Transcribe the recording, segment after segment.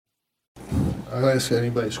I'll ask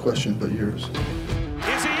anybody's question but yours. Is he in?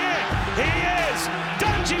 He is!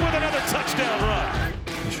 Dungy with another touchdown run.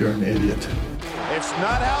 Because you're an idiot. It's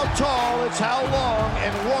not how tall, it's how long,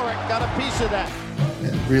 and Warwick got a piece of that.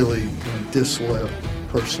 And really disloyal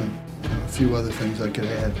person. A few other things I could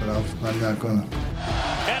add, but I'm not going to.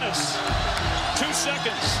 Ennis, 2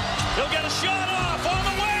 seconds. He'll get a shot off on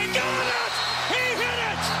the way. Got it! He hit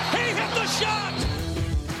it! He hit the shot!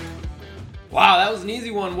 Wow, that was an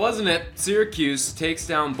easy one, wasn't it? Syracuse takes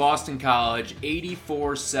down Boston College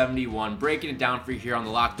 84-71. Breaking it down for you here on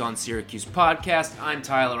the Locked On Syracuse podcast. I'm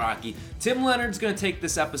Tyler Rocky. Tim Leonard's going to take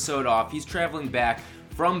this episode off. He's traveling back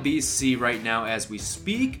from BC right now as we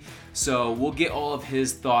speak. So we'll get all of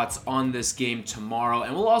his thoughts on this game tomorrow.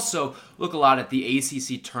 And we'll also look a lot at the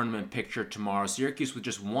ACC tournament picture tomorrow. Syracuse with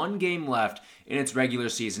just one game left in its regular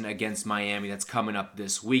season against Miami. That's coming up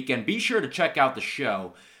this weekend. Be sure to check out the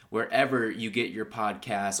show wherever you get your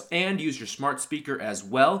podcasts, and use your smart speaker as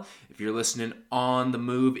well if you're listening on the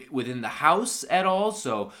move within the house at all.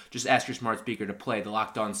 So just ask your smart speaker to play the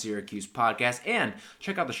Locked On Syracuse podcast, and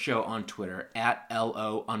check out the show on Twitter at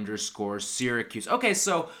LO_Syracuse. Okay,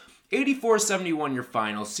 so 84-71 your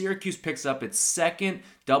final. Syracuse picks up its second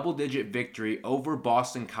double-digit victory over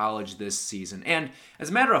Boston College this season. And as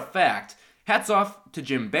a matter of fact, hats off to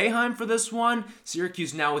Jim Boeheim for this one.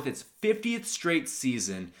 Syracuse now with its 50th straight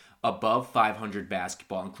season above 500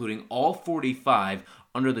 basketball, including all 45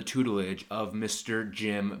 under the tutelage of Mr.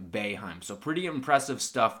 Jim Boeheim. So pretty impressive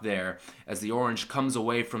stuff there as the Orange comes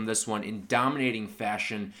away from this one in dominating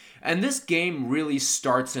fashion. And this game really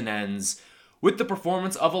starts and ends with the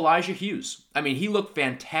performance of Elijah Hughes. I mean, he looked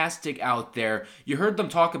fantastic out there. You heard them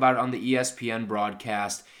talk about it on the ESPN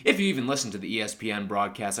broadcast. If you even listened to the ESPN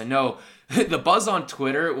broadcast, I know the buzz on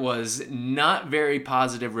Twitter was not very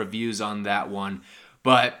positive reviews on that one.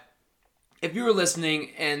 But if you were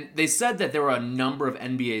listening, and they said that there were a number of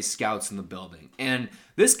NBA scouts in the building, and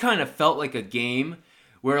this kind of felt like a game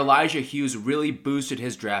where Elijah Hughes really boosted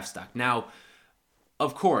his draft stock. Now,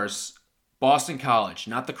 of course, Boston College,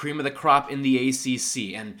 not the cream of the crop in the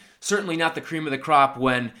ACC, and certainly not the cream of the crop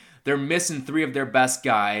when they're missing three of their best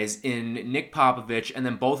guys in Nick Popovich and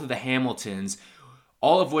then both of the Hamiltons,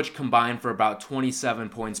 all of which combined for about 27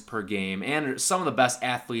 points per game, and some of the best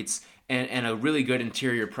athletes and a really good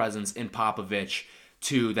interior presence in Popovich,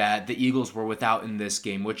 too, that the Eagles were without in this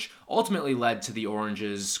game, which ultimately led to the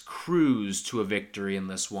Orange's cruise to a victory in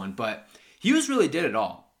this one. But Hughes really did it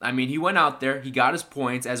all. I mean, he went out there, he got his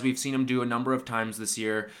points, as we've seen him do a number of times this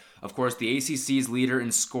year. Of course, the ACC's leader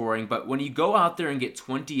in scoring, but when you go out there and get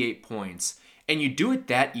 28 points, and you do it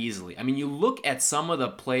that easily, I mean, you look at some of the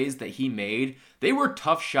plays that he made, they were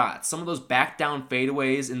tough shots. Some of those back down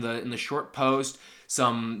fadeaways in the short post,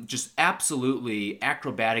 some just absolutely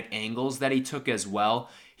acrobatic angles that he took as well.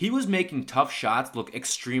 He was making tough shots look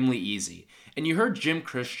extremely easy. And you heard Jim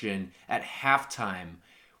Christian at halftime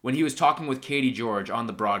when he was talking with Katie George on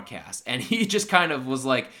the broadcast, and he just kind of was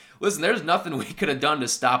like, listen, there's nothing we could have done to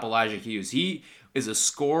stop Elijah Hughes. He is a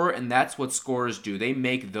scorer, and that's what scorers do. They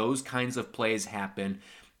make those kinds of plays happen.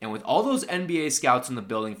 And with all those NBA scouts in the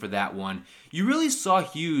building for that one, you really saw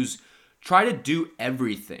Hughes try to do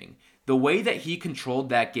everything. The way that he controlled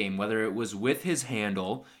that game, whether it was with his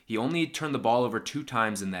handle, he only turned the ball over 2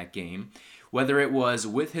 times in that game, whether it was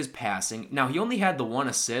with his passing. Now, he only had the 1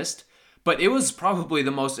 assist, but it was probably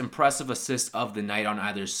the most impressive assist of the night on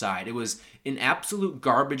either side. It was in absolute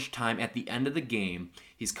garbage time at the end of the game.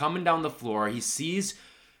 He's coming down the floor. He sees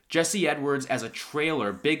Jesse Edwards as a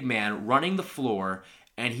trailer, big man, running the floor,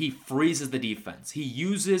 and he freezes the defense. He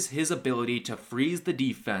uses his ability to freeze the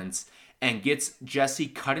defense and gets Jesse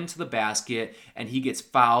cut into the basket, and he gets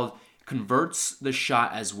fouled, converts the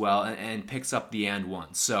shot as well, and picks up the and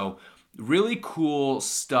one. So really cool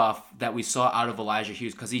stuff that we saw out of Elijah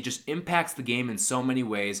Hughes because he just impacts the game in so many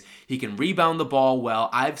ways. He can rebound the ball well.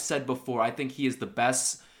 I've said before, I think he is the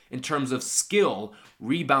best in terms of skill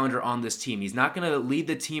rebounder on this team. He's not going to lead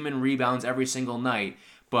the team in rebounds every single night,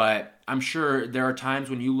 but I'm sure there are times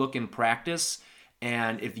when you look in practice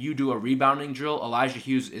and if you do a rebounding drill, Elijah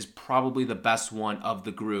Hughes is probably the best one of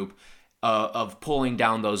the group of pulling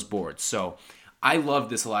down those boards. So I love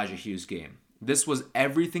this Elijah Hughes game. This was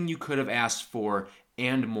everything you could have asked for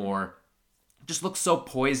and more. Just looked so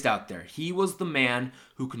poised out there. He was the man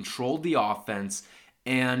who controlled the offense.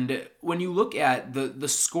 And when you look at the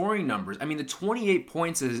scoring numbers, I mean, the 28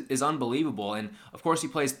 points is unbelievable. And of course, he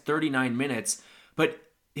plays 39 minutes, but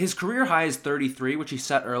his career high is 33, which he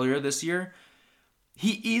set earlier this year.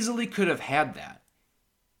 He easily could have had that.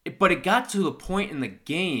 But it got to the point in the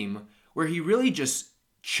game where he really just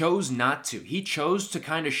chose not to. He chose to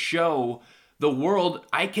kind of show the world,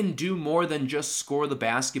 I can do more than just score the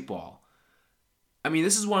basketball. I mean,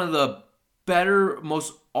 this is one of the better,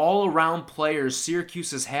 most all-around players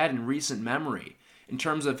Syracuse has had in recent memory in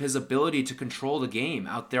terms of his ability to control the game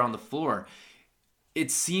out there on the floor.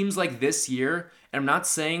 It seems like this year, and I'm not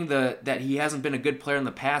saying that he hasn't been a good player in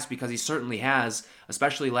the past, because he certainly has,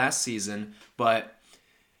 especially last season, but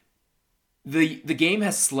the game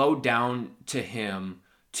has slowed down to him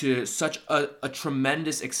to such a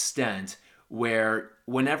tremendous extent where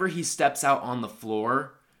whenever he steps out on the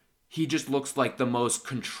floor, he just looks like the most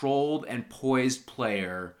controlled and poised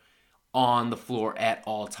player on the floor at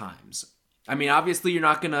all times. I mean, obviously you're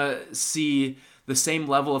not going to see the same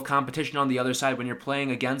level of competition on the other side when you're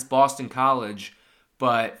playing against Boston College,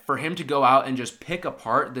 but for him to go out and just pick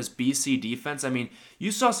apart this BC defense, I mean,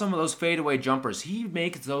 you saw some of those fadeaway jumpers. He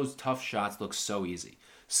makes those tough shots look so easy.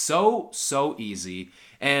 So easy.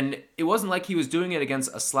 And it wasn't like he was doing it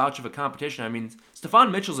against a slouch of a competition. I mean, Stephon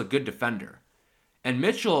Mitchell's a good defender. And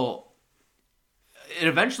Mitchell, it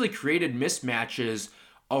eventually created mismatches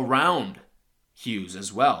around Hughes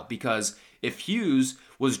as well. Because if Hughes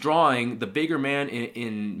was drawing the bigger man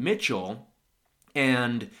in Mitchell,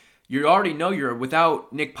 and you already know you're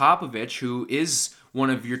without Nick Popovich, who is one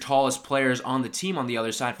of your tallest players on the team on the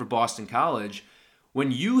other side for Boston College,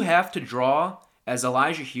 when you have to draw as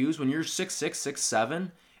Elijah Hughes, when you're 6'6",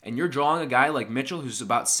 6'7", and you're drawing a guy like Mitchell who's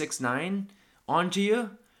about 6'9" onto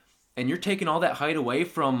you, and you're taking all that height away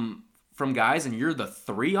from guys, and you're the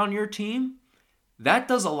 3 on your team, that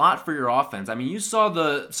does a lot for your offense. I mean, you saw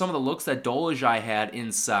some of the looks that Dolezaj had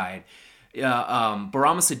inside. Bourama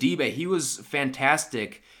Sidibe, he was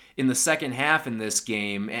fantastic in the second half in this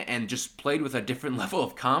game and just played with a different level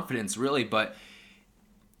of confidence, really. But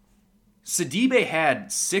Sidibe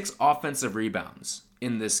had 6 offensive rebounds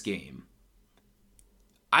in this game.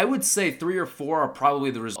 I would say 3 or 4 are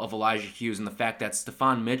probably the result of Elijah Hughes and the fact that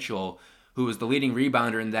Stephon Mitchell, who was the leading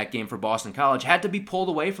rebounder in that game for Boston College, had to be pulled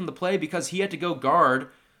away from the play because he had to go guard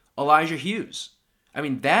Elijah Hughes. I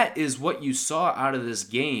mean, that is what you saw out of this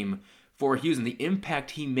game for Hughes and the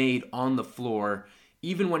impact he made on the floor,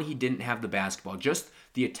 even when he didn't have the basketball. Just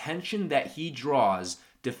the attention that he draws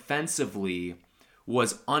defensively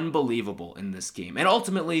was unbelievable in this game. And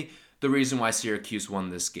ultimately, the reason why Syracuse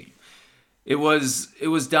won this game. It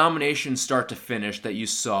was domination start to finish that you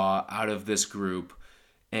saw out of this group.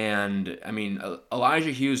 And, I mean, Elijah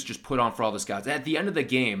Hughes just put on for all the scouts. At the end of the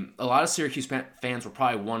game, a lot of Syracuse fans were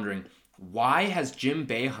probably wondering, why has Jim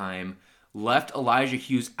Boeheim left Elijah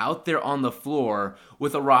Hughes out there on the floor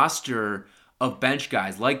with a roster of bench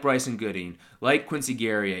guys like Bryson Gooding, like Quincy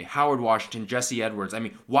Guerrier, Howard Washington, Jesse Edwards? I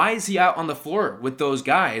mean, why is he out on the floor with those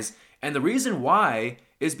guys? And the reason why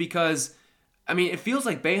is because, I mean, it feels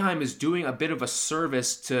like Boeheim is doing a bit of a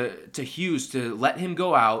service to Hughes to let him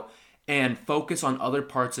go out and focus on other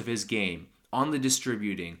parts of his game, on the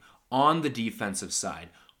distributing, on the defensive side,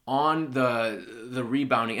 on the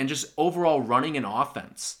rebounding, and just overall running an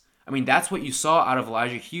offense. I mean, that's what you saw out of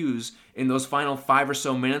Elijah Hughes in those final 5 or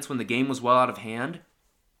so minutes when the game was well out of hand.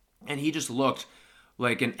 And he just looked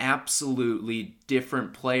like an absolutely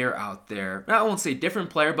different player out there. I won't say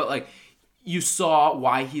different player, but like you saw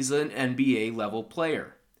why he's an NBA level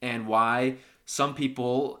player and why some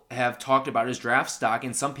people have talked about his draft stock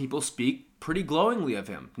and some people speak pretty glowingly of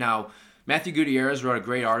him. Now, Matthew Gutierrez wrote a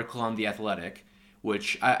great article on The Athletic,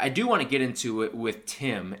 which I do want to get into it with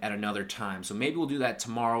Tim at another time. So maybe we'll do that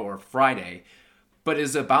tomorrow or Friday. But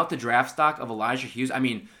is about the draft stock of Elijah Hughes. I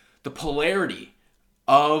mean, the polarity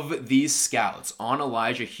of these scouts on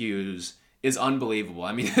Elijah Hughes is unbelievable.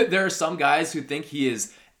 I mean, there are some guys who think he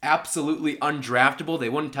is absolutely undraftable. They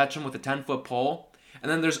wouldn't touch him with a 10-foot pole.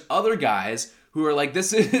 And then there's other guys who are like,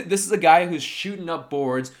 this is a guy who's shooting up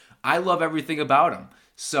boards. I love everything about him.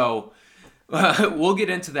 So we'll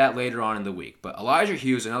get into that later on in the week. But Elijah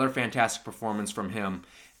Hughes, another fantastic performance from him.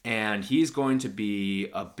 And he's going to be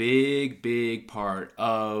a big part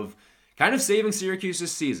of kind of saving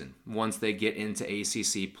Syracuse's season once they get into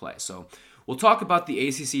ACC play. So we'll talk about the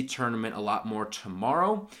ACC tournament a lot more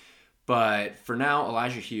tomorrow. But for now,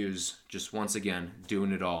 Elijah Hughes just once again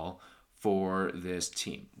doing it all for this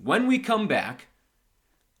team. When we come back,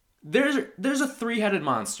 there's a 3-headed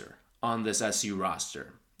monster on this SU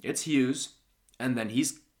roster. It's Hughes, and then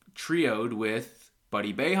he's trioed with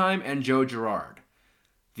Buddy Boeheim and Joe Girard.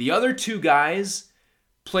 The other 2 guys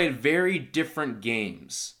played very different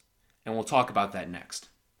games, and we'll talk about that next.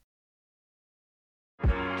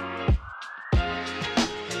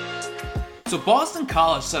 So Boston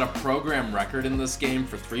College set a program record in this game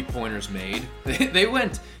for three-pointers made. They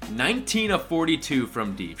went 19 of 42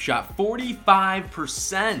 from deep, shot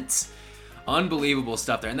 45%. unbelievable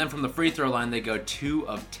stuff there. And then from the free throw line, they go 2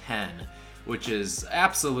 of 10, which is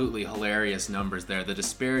absolutely hilarious numbers there. The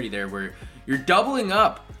disparity there where you're doubling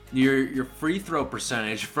up your free throw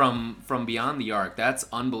percentage from beyond the arc. That's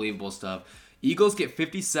unbelievable stuff. Eagles get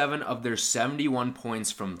 57 of their 71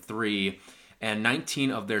 points from 3, and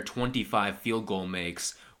 19 of their 25 field goal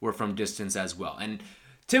makes were from distance as well. And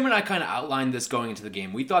Tim and I kind of outlined this going into the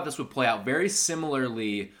game. We thought this would play out very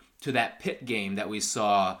similarly to that Pitt game that we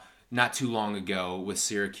saw not too long ago with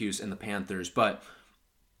Syracuse and the Panthers. But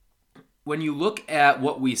when you look at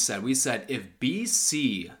what we said if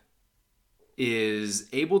BC is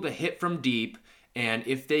able to hit from deep and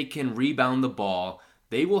if they can rebound the ball,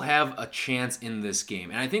 they will have a chance in this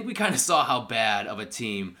game. And I think we kind of saw how bad of a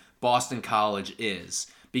team Boston College is,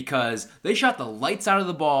 because they shot the lights out of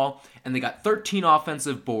the ball and they got 13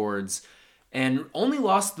 offensive boards and only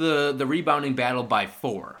lost the rebounding battle by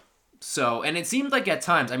 4. So, and it seemed like at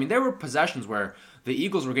times, I mean, there were possessions where the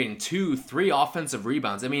Eagles were getting 2-3 offensive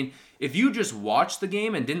rebounds. I mean, if you just watched the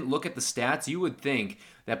game and didn't look at the stats, you would think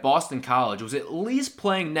that Boston College was at least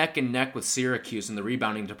playing neck and neck with Syracuse in the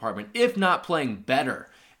rebounding department, if not playing better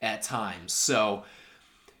at times. So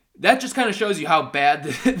that just kind of shows you how bad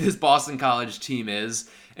this Boston College team is.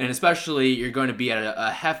 And especially you're going to be at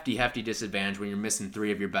a hefty disadvantage when you're missing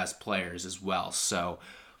 3 of your best players as well. So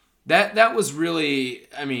that was really,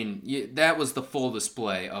 I mean, that was the full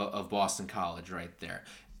display of Boston College right there.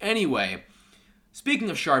 Anyway,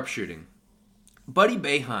 speaking of sharpshooting, Buddy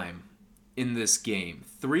Boeheim in this game,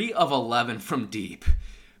 3 of 11 from deep.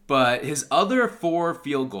 But his other 4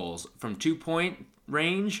 field goals from 2-point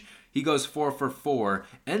range, he goes 4 for 4,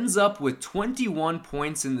 ends up with 21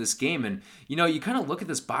 points in this game. And, you know, you kind of look at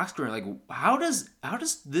this box score and like, how does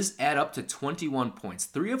this add up to 21 points?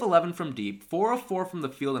 3 of 11 from deep, 4 of 4 from the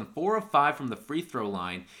field, and 4 of 5 from the free throw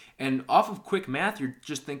line. And off of quick math, you're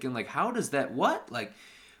just thinking, like, how does that, what? Like,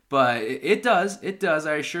 but it does,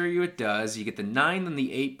 I assure you it does. You get the 9 and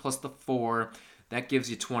the 8 plus the 4, that gives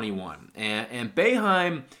you 21. And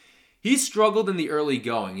Boeheim, he struggled in the early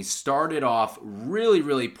going. He started off really,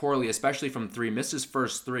 really poorly, especially from 3. Missed his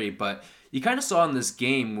first 3, but you kind of saw in this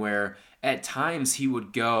game where at times he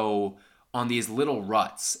would go on these little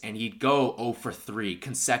ruts and he'd go 0 for 3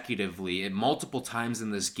 consecutively and multiple times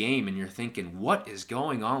in this game, and you're thinking, what is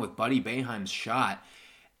going on with Buddy Boeheim's shot?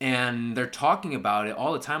 And they're talking about it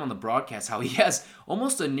all the time on the broadcast, how he has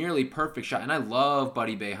almost a nearly perfect shot. And I love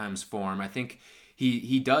Buddy Boeheim's form. I think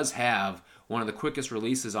he does have one of the quickest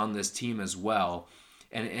releases on this team as well.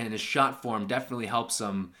 And his shot form definitely helps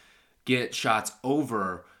him get shots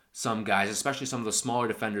over some guys, especially some of the smaller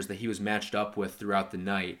defenders that he was matched up with throughout the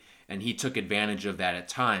night. And he took advantage of that at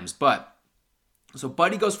times. But, so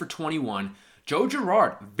Buddy goes for 21. Joe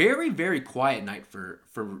Girard, very, very quiet night for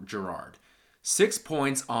Girard. 6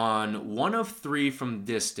 points on 1 of 3 from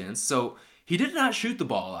distance. So he did not shoot the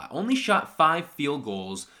ball a lot. Only shot 5 field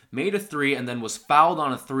goals, made a 3, and then was fouled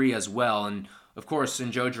on a 3 as well. And of course,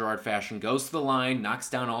 in Joe Girard fashion, goes to the line, knocks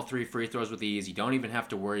down all 3 free throws with ease. You don't even have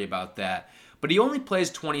to worry about that. But he only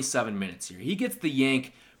plays 27 minutes here. He gets the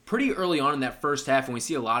yank pretty early on in that first half, and we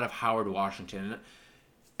see a lot of Howard Washington.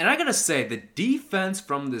 And I gotta say, the defense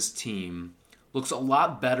from this team looks a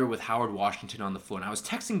lot better with Howard Washington on the floor. And I was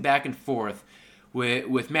texting back and forth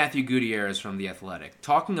with Matthew Gutierrez from The Athletic,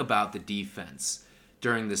 talking about the defense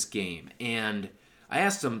during this game. And I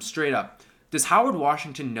asked him straight up, does Howard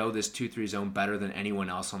Washington know this 2-3 zone better than anyone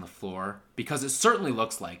else on the floor? Because it certainly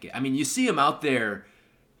looks like it. I mean, you see him out there,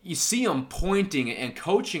 you see him pointing and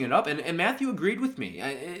coaching it up, and Matthew agreed with me.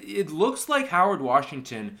 It looks like Howard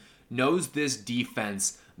Washington knows this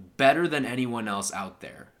defense better than anyone else out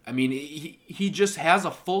there. I mean, he just has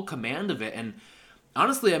a full command of it. And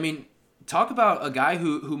honestly, I mean, talk about a guy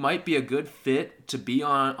who might be a good fit to be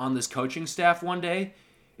on this coaching staff one day.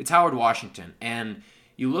 It's Howard Washington. And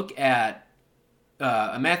you look at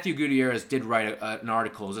Matthew Gutierrez did write an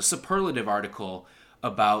article. It was a superlative article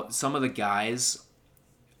about some of the guys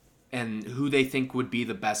and who they think would be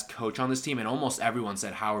the best coach on this team. And almost everyone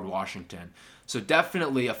said Howard Washington. So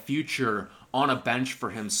definitely a future on a bench for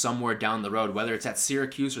him somewhere down the road, whether it's at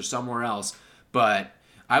Syracuse or somewhere else. But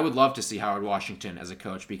I would love to see Howard Washington as a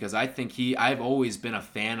coach, because I think I've always been a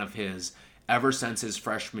fan of his ever since his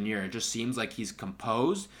freshman year. It just seems like he's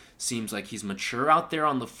composed, seems like he's mature out there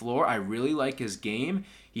on the floor. I really like his game.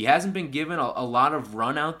 He hasn't been given a lot of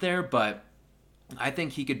run out there, but I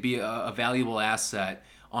think he could be a valuable asset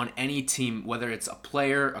on any team, whether it's a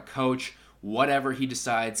player, a coach, whatever he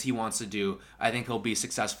decides he wants to do. I think he'll be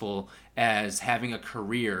successful as having a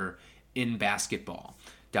career in basketball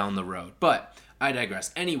down the road. But I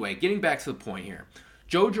digress. Anyway, getting back to the point here.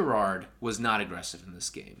 Joe Girard was not aggressive in this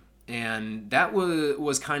game. And that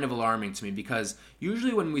was kind of alarming to me because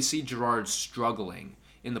usually when we see Girard struggling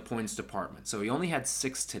in the points department, so he only had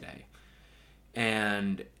 6 today,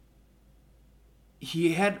 and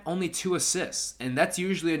he had only 2 assists, and that's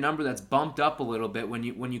usually a number that's bumped up a little bit when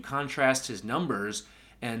you contrast his numbers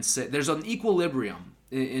and say there's an equilibrium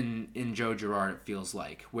in Joe Girard, it feels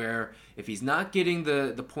like, where if he's not getting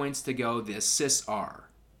the points to go, the assists are,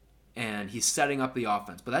 and he's setting up the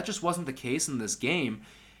offense. But that just wasn't the case in this game,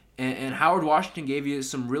 and Howard Washington gave you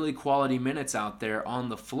some really quality minutes out there on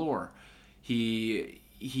the floor.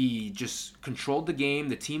 He just controlled the game.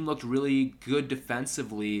 The team looked really good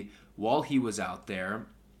defensively while he was out there.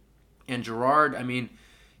 And Girard, I mean,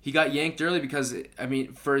 he got yanked early because, I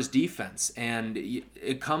mean, for his defense. And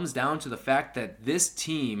it comes down to the fact that this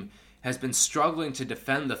team has been struggling to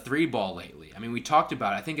defend the 3-ball lately. I mean, we talked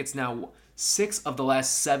about it. I think it's now 6 of the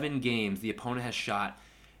last 7 games the opponent has shot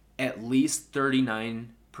at least or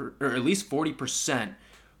at least 40%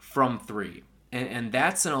 from 3. And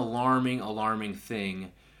that's an alarming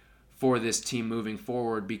thing for this team moving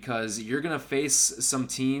forward, because you're going to face some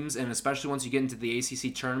teams, and especially once you get into the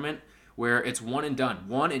ACC tournament, where it's one and done.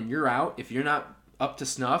 One and you're out if you're not up to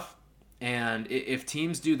snuff. And if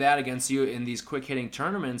teams do that against you in these quick-hitting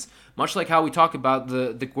tournaments, much like how we talk about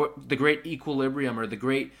the great equilibrium or the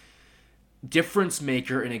great difference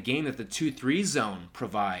maker in a game that the 2-3 zone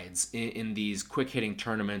provides in these quick-hitting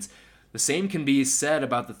tournaments, the same can be said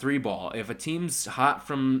about the 3-ball. If a team's hot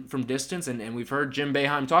from distance, and we've heard Jim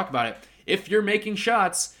Boeheim talk about it, if you're making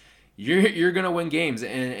shots, you're going to win games.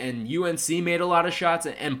 And UNC made a lot of shots,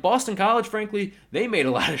 and Boston College, frankly, they made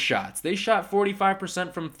a lot of shots. They shot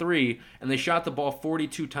 45% from 3, and they shot the ball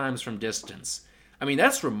 42 times from distance. I mean,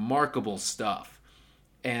 that's remarkable stuff.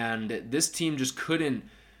 And this team just couldn't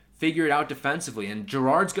figure it out defensively, and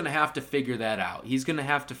Girard's going to have to figure that out. He's going to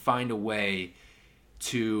have to find a way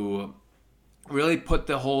to really put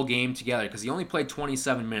the whole game together, because he only played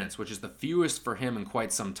 27 minutes, which is the fewest for him in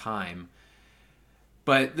quite some time.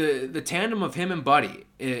 But the tandem of him and Buddy,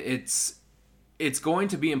 it's going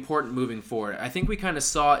to be important moving forward. I think we kind of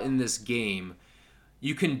saw in this game,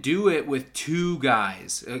 you can do it with 2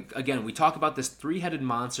 guys. Again, we talk about this 3-headed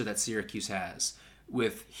monster that Syracuse has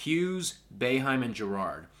with Hughes, Boeheim, and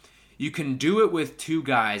Girard. You can do it with 2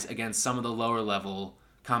 guys against some of the lower level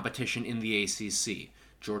competition in the ACC.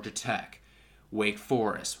 Georgia Tech, Wake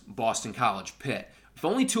Forest, Boston College, Pitt. If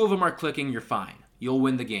only 2 of them are clicking, you're fine. You'll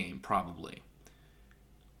win the game, probably.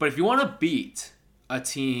 But if you want to beat a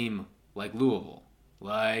team like Louisville,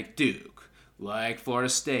 like Duke, like Florida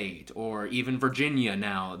State, or even Virginia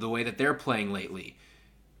now, the way that they're playing lately,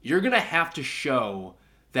 you're going to have to show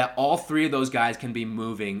that all 3 of those guys can be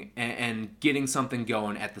moving and getting something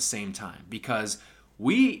going at the same time, because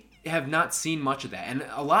we have not seen much of that. And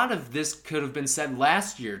a lot of this could have been said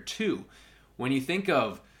last year, too. When you think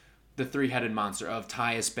of the 3-headed monster of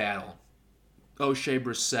Tyus Battle, O'Shea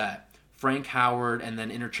Brissett, Frank Howard, and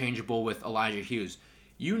then interchangeable with Elijah Hughes,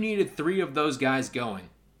 you needed 3 of those guys going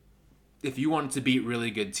if you wanted to beat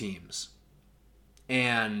really good teams.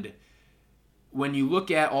 And when you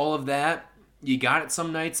look at all of that, you got it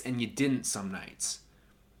some nights and you didn't some nights.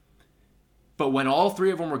 But when all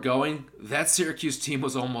 3 of them were going, that Syracuse team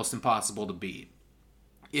was almost impossible to beat.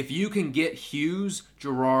 If you can get Hughes,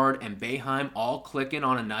 Girard, and Boeheim all clicking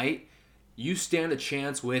on a night, you stand a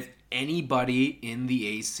chance with anybody in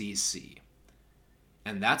the ACC.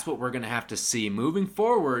 And that's what we're going to have to see moving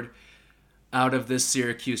forward out of this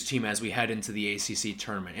Syracuse team as we head into the ACC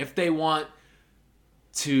tournament. If they want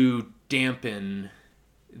to dampen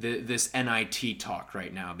this NIT talk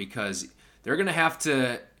right now, because they're going to have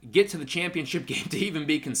to get to the championship game to even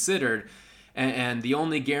be considered, and the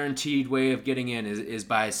only guaranteed way of getting in is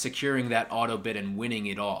by securing that auto bid and winning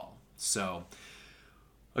it all. So,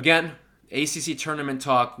 again, ACC tournament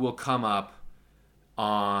talk will come up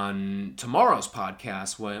on tomorrow's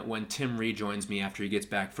podcast when Tim rejoins me after he gets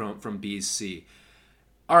back from BC.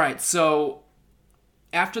 All right, so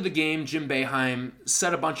after the game, Jim Boeheim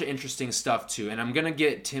said a bunch of interesting stuff too, and I'm going to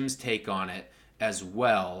get Tim's take on it as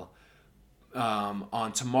well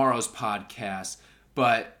on tomorrow's podcast.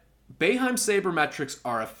 But Boeheim sabermetrics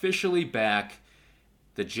are officially back.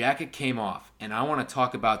 The jacket came off, and I want to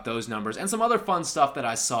talk about those numbers and some other fun stuff that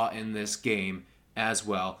I saw in this game as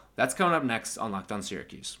well. That's coming up next on Locked On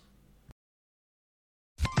Syracuse.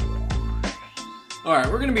 All right,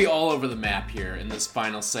 we're going to be all over the map here in this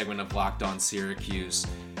final segment of Locked On Syracuse.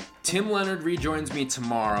 Tim Leonard rejoins me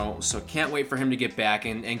tomorrow, so can't wait for him to get back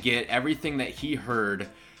and get everything that he heard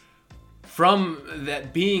from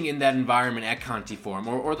that being in that environment at Conti Forum,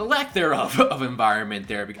 or the lack thereof of environment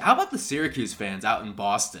there. How about the Syracuse fans out in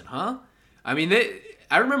Boston, huh? I mean,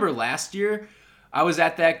 I remember last year, I was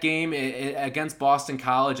at that game against Boston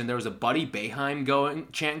College, and there was a Buddy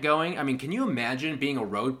Boeheim chant going. I mean, can you imagine being a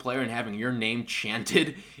road player and having your name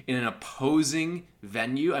chanted in an opposing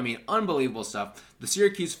venue? I mean, unbelievable stuff. The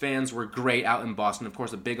Syracuse fans were great out in Boston. Of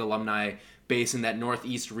course, a big alumni base in that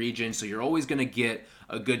Northeast region, so you're always going to get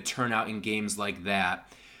a good turnout in games like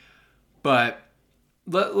that. But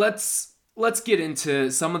let's get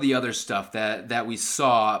into some of the other stuff that we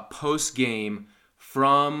saw post-game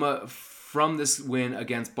from this win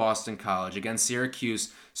against Boston College, against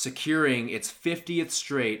Syracuse, securing its 50th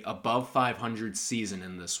straight above 500 season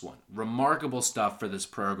in this one. Remarkable stuff for this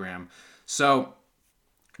program. So,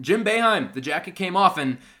 Jim Boeheim, the jacket came off,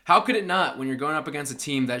 and how could it not when you're going up against a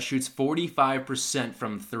team that shoots 45%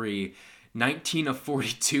 from three, 19 of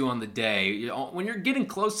 42 on the day. When you're getting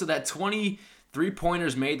close to that 20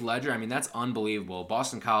 3-pointers made ledger, I mean, that's unbelievable.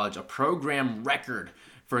 Boston College, a program record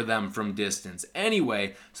for them from distance.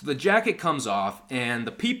 Anyway, so the jacket comes off, and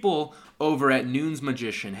the people over at Noon's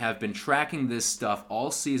Magician have been tracking this stuff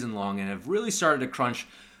all season long and have really started to crunch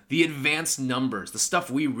the advanced numbers, the stuff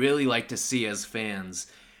we really like to see as fans.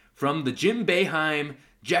 From the Jim Boeheim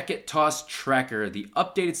Jacket Toss Tracker, the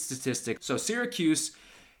updated statistics. So Syracuse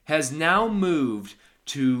has now moved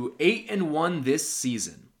to 8-1 this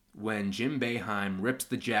season when Jim Boeheim rips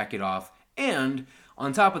the jacket off, and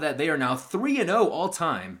on top of that, they are now 3-0 all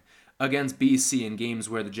time against BC in games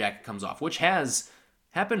where the jacket comes off, which has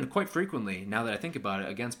happened quite frequently, now that I think about it,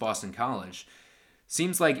 against Boston College.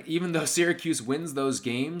 Seems like even though Syracuse wins those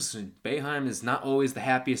games, Boeheim is not always the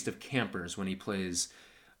happiest of campers when he plays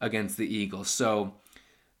against the Eagles. So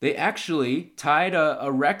they actually tied a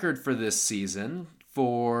record for this season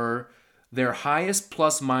for their highest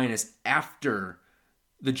plus-minus after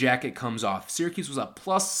the jacket comes off. Syracuse was a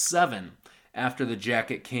 +7 after the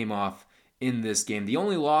jacket came off in this game. The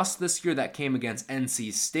only loss this year that came against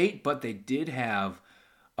NC State, but they did have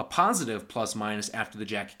a positive plus-minus after the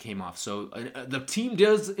jacket came off. So the team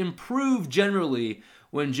does improve generally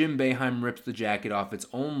when Jim Boeheim rips the jacket off. It's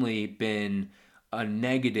only been a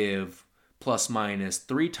negative plus-minus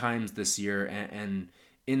 3 times this year, and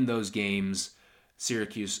in those games,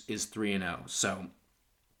 Syracuse is 3-0. So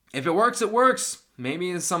if it works, it works.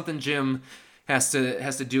 Maybe it's something Jim has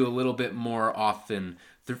to do a little bit more often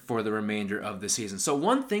for the remainder of the season. So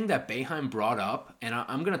one thing that Boeheim brought up, and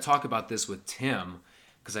I'm going to talk about this with Tim,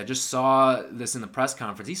 because I just saw this in the press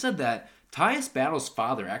conference. He said that Tyus Battle's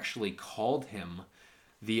father actually called him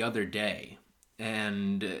the other day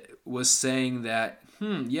and was saying that,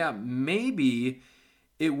 maybe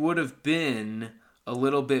it would have been a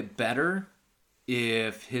little bit better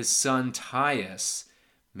if his son Tyus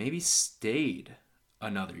maybe stayed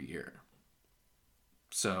another year.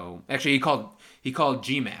 So actually, he called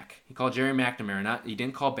GMAC. He called Jerry McNamara. He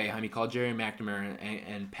didn't call Boeheim. He called Jerry McNamara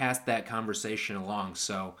and passed that conversation along.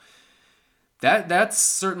 So that's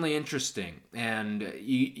certainly interesting. And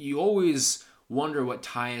you always wonder what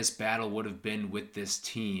Tyus Battle would have been with this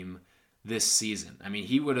team this season. I mean,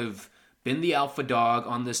 he would have been the alpha dog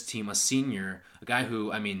on this team, a senior, a guy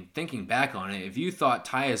who, I mean, thinking back on it, if you thought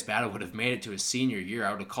Tyus Battle would have made it to his senior year,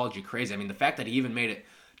 I would have called you crazy. I mean, the fact that he even made it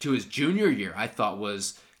to his junior year, I thought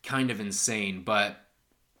was kind of insane. But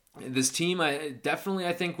this team, I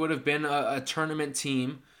think, would have been a tournament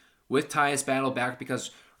team with Tyus Battle back,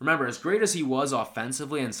 because remember, as great as he was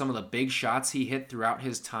offensively and some of the big shots he hit throughout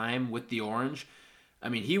his time with the Orange, I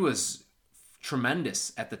mean, he was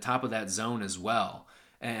tremendous at the top of that zone as well,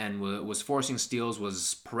 and was forcing steals,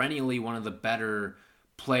 was perennially one of the better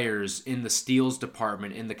players in the steals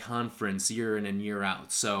department in the conference year in and year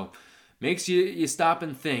out. So makes you stop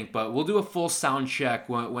and think. But we'll do a full sound check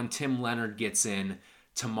when Tim Leonard gets in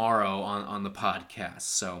tomorrow on the podcast.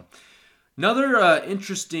 So another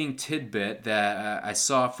interesting tidbit that I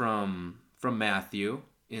saw from Matthew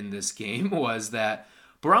in this game was that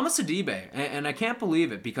Bourama Sidibe, and I can't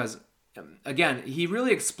believe it because, again, he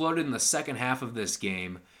really exploded in the second half of this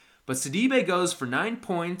game. But Sidibe goes for 9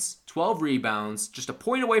 points, 12 rebounds, just a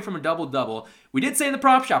point away from a double-double. We did say in the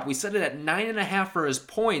prop shop, we set it at 9.5 for his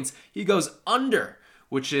points. He goes under,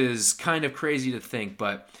 which is kind of crazy to think.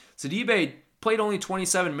 But Sidibe played only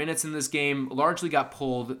 27 minutes in this game, largely got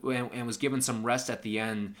pulled and was given some rest at the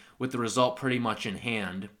end with the result pretty much in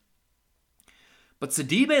hand. But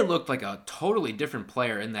Sidibe looked like a totally different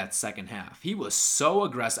player in that second half. He was so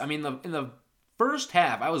aggressive. I mean, in the first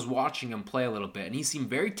half, I was watching him play a little bit, and he seemed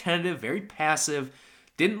very tentative, very passive.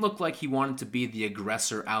 Didn't look like he wanted to be the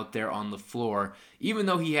aggressor out there on the floor, even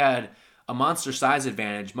though he had a monster size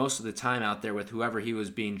advantage most of the time out there with whoever he was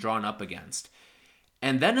being drawn up against.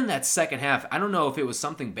 And then in that second half, I don't know if it was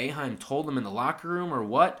something Boeheim told him in the locker room or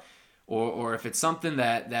what, or if it's something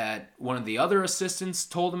that one of the other assistants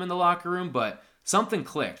told him in the locker room, but something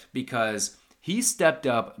clicked because he stepped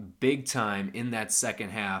up big time in that second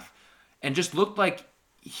half and just looked like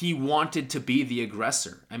he wanted to be the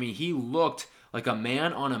aggressor. I mean, he looked like a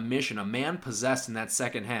man on a mission, a man possessed in that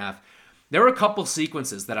second half. There were a couple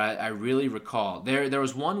sequences that I really recall. There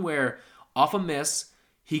was one where off a miss,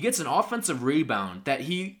 he gets an offensive rebound that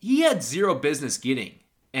he had zero business getting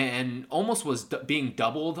and almost was being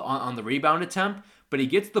doubled on the rebound attempt, but he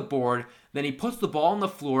gets the board, then he puts the ball on the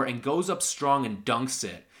floor and goes up strong and dunks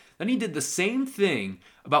it. Then he did the same thing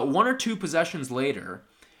about one or two possessions later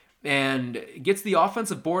and gets the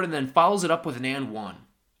offensive board and then follows it up with an and one.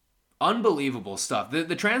 Unbelievable stuff.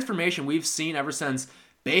 The transformation we've seen ever since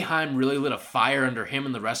Boeheim really lit a fire under him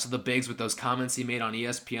and the rest of the bigs with those comments he made on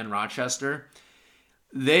ESPN Rochester.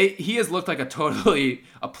 He has looked like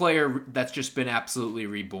a player that's just been absolutely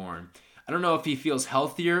reborn. I don't know if he feels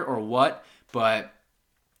healthier or what, but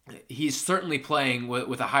he's certainly playing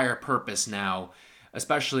with a higher purpose now,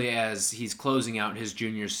 especially as he's closing out his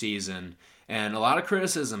junior season. And a lot of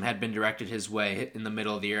criticism had been directed his way in the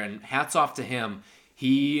middle of the year, and hats off to him.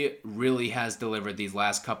 He really has delivered these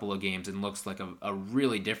last couple of games and looks like a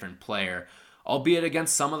really different player, albeit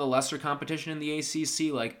against some of the lesser competition in the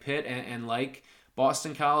ACC like Pitt and like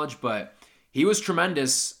Boston College, but he was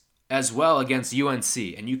tremendous as well against UNC,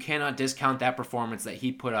 and you cannot discount that performance that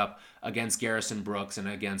he put up against Garrison Brooks and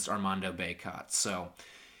against Armando Bacot. So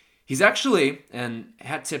he's actually, and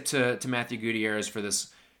hat tip to Matthew Gutierrez for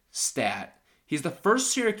this stat, he's the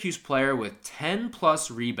first Syracuse player with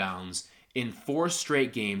 10-plus rebounds in 4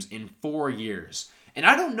 straight games in 4 years. And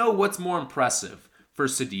I don't know what's more impressive for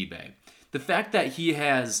Sidibe. The fact that he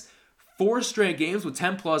has 4 straight games with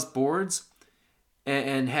 10-plus boards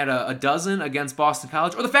and had a dozen against Boston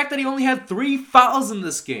College, or the fact that he only had 3 fouls in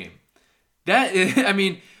this game. That is, I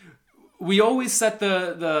mean, we always set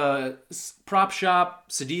the prop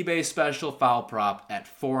shop Sidibe special foul prop at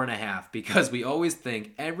 4.5 because we always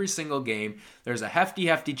think every single game there's a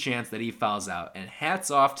hefty chance that he fouls out. And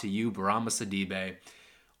hats off to you, Bourama Sidibe.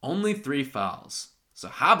 Only 3 fouls. So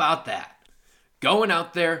how about that? Going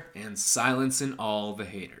out there and silencing all the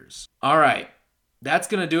haters. All right. That's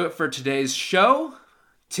going to do it for today's show.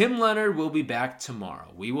 Tim Leonard will be back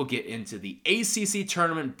tomorrow. We will get into the ACC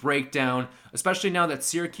tournament breakdown, especially now that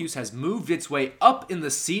Syracuse has moved its way up in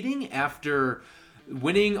the seeding after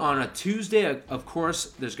winning on a Tuesday. Of course,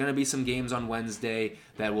 there's going to be some games on Wednesday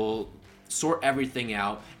that will sort everything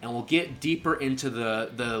out, and we'll get deeper into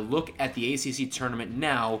the look at the ACC tournament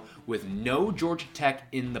now with no Georgia Tech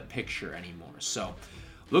in the picture anymore. So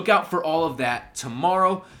look out for all of that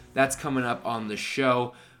tomorrow. That's coming up on the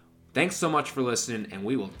show. Thanks so much for listening, and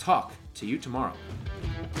we will talk to you tomorrow.